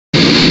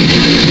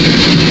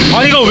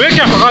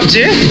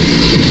있지?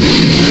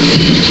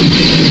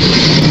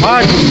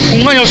 아,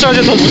 공간이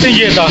없어가지고 더 못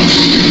당기겠다.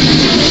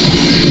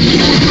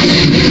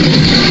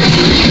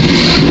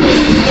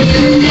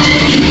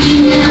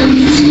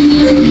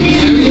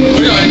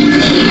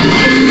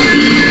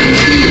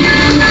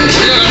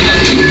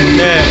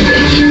 네.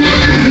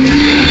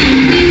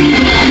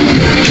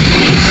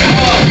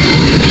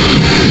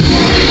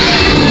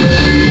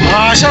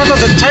 아,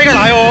 시간도 차이가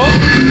나요.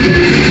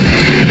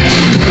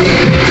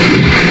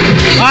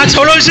 아,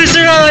 저런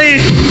실수를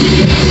하다니.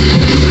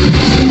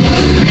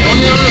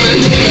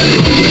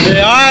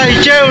 네, 아,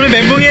 이게 오늘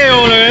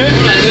멘붕이에요, 오늘.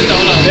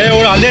 네,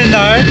 오늘 안 되는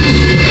날.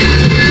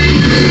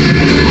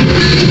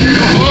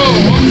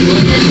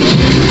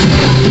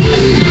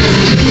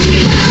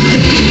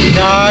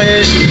 야,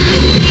 예,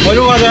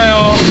 어디로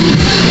가잖아요.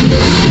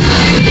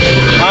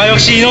 아,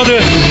 역시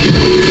인어들.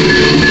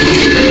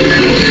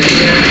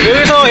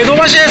 여기서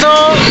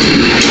에도마시에서,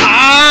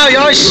 아,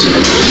 야, 씨.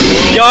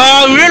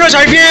 야, 의외로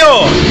잘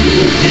피해요.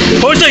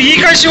 벌써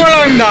 2위까지 치고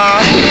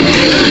올라갑니다.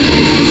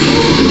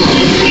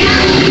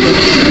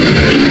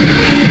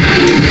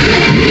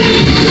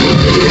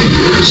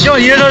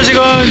 시원 이래서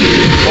지금,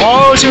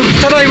 지금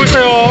타다니고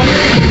있어요.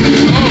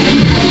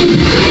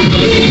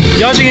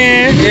 이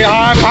와중에, 예,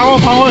 아, 방어,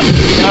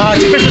 아,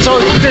 디펜스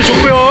그때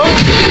좋고요.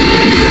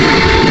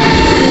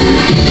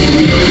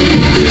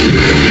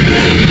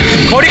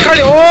 거리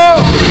칼리,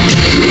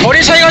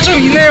 거리 차이가 좀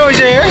있네요,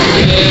 이제.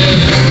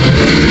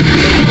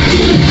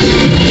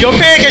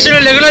 옆에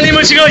계시는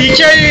레그라님은 지금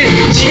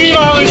A.K.A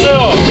지기만 하고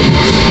있어요.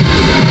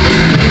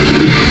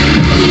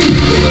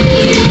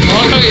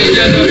 정확하게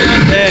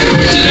얘기하자면 네.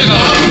 꼴찌가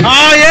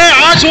아, 예,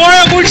 아,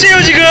 좋아요.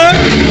 꼴찌예요, 지금.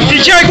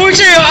 A.K.A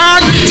꼴찌예요. 아,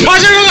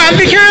 파자로가 안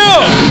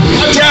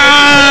비켜요.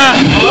 자,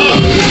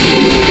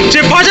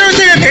 지금 파자로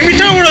때문에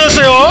 100m로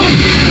올라갔어요.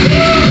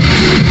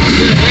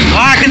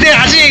 아, 근데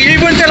아직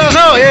 1분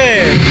때라서,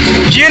 예,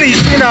 기회는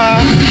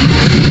있습니다.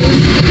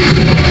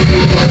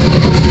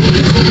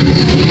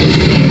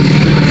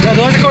 자,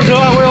 노란색 거로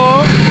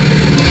들어가고요.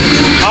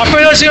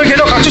 앞에서 지금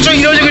계속 각축전이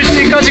이루어지고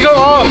있으니까 지금,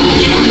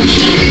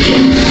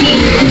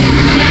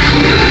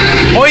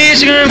 거의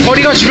지금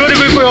거리가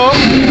줄어들고 있고요.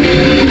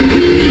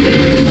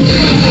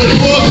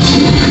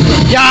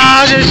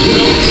 야, 지금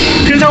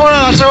큰 사고가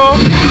났죠.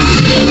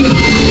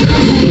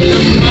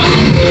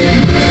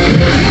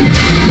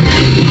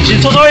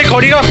 지금 서서히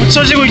거리가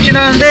붙여지고 있긴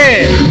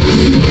하는데,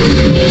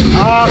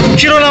 아,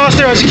 9km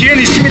남았어요. 아직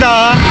기회는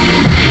있습니다.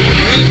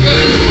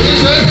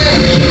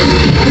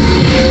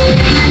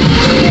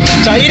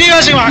 자,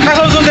 1위가 지금 아까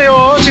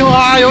선수인데요. 지금,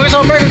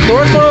 여기서 빨리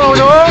노란색으로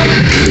나오죠.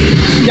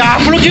 야,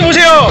 블로킹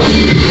보세요.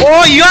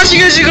 이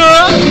와중에 지금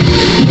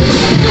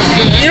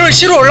 1월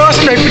 7로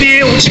올라갔습니다.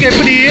 FD, 우측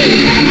FD.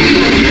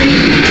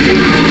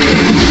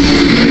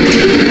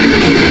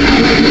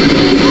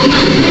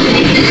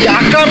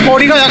 약간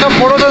거리가 약간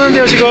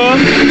벌어졌는데요, 지금.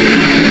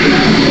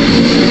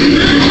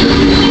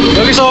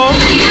 여기서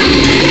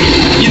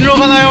인으로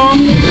가나요?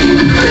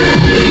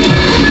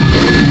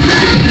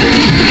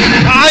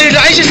 아,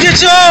 라인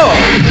실수했죠?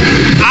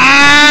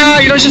 아,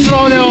 이런 실수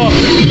나오네요.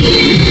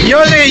 이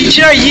와중에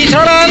A.K.A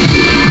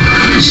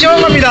 2탈환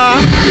시원 갑니다.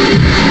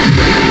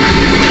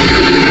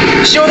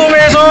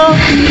 시원홈에서,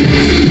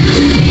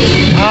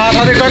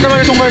 다들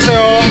깔끔하게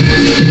통과했어요.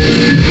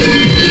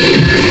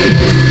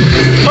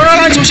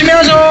 턴환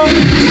조심해야죠.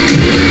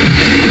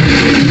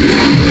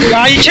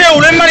 야, A.K.A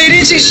오랜만에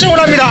 1인칭 시청을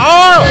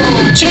합니다.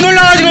 지금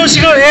올라가지고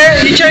지금,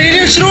 예, A.K.A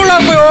 1인치로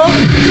올라왔고요.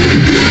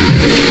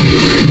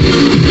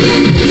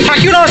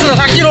 4km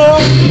나왔습니다.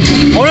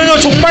 4km. 어느덧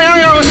종말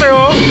향해 가고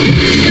있어요.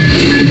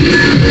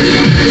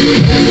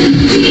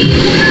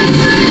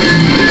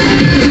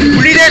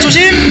 분리대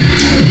조심.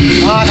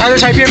 다들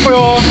잘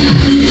피했고요.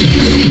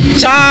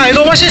 자,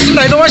 에도마시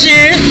있습니다. 에도마시.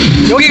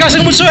 여기가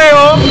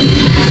승부처예요.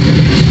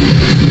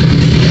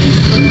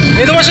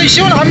 에도마시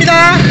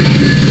시원합니다.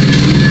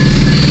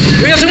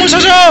 여기가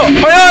승부처죠.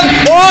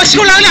 과연,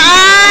 시골 나가냐.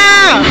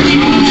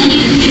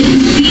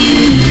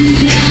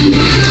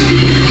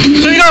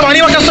 소리가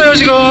많이 바뀌었어요,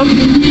 지금.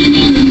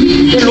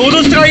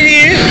 로드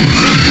스트라이니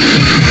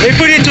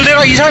FD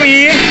 2대가 2,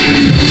 3위,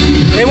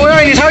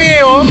 M5라인이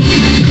 4위에요.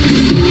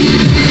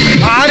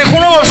 근데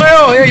코너가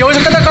없어요. 예,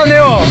 여기서 끝날 것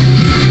같네요.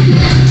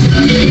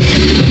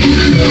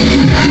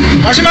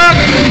 마지막.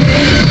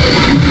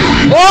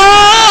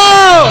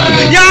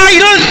 야,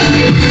 이런,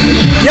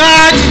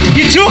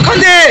 이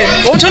드럭한데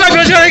엄청난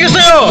변수가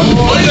생겼어요.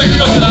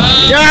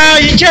 야,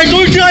 A.K.A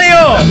또 1등하네요.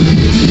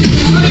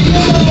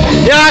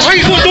 야,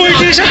 사기꾼 또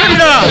 1등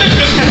시작합니다.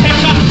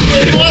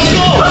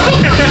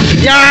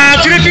 야,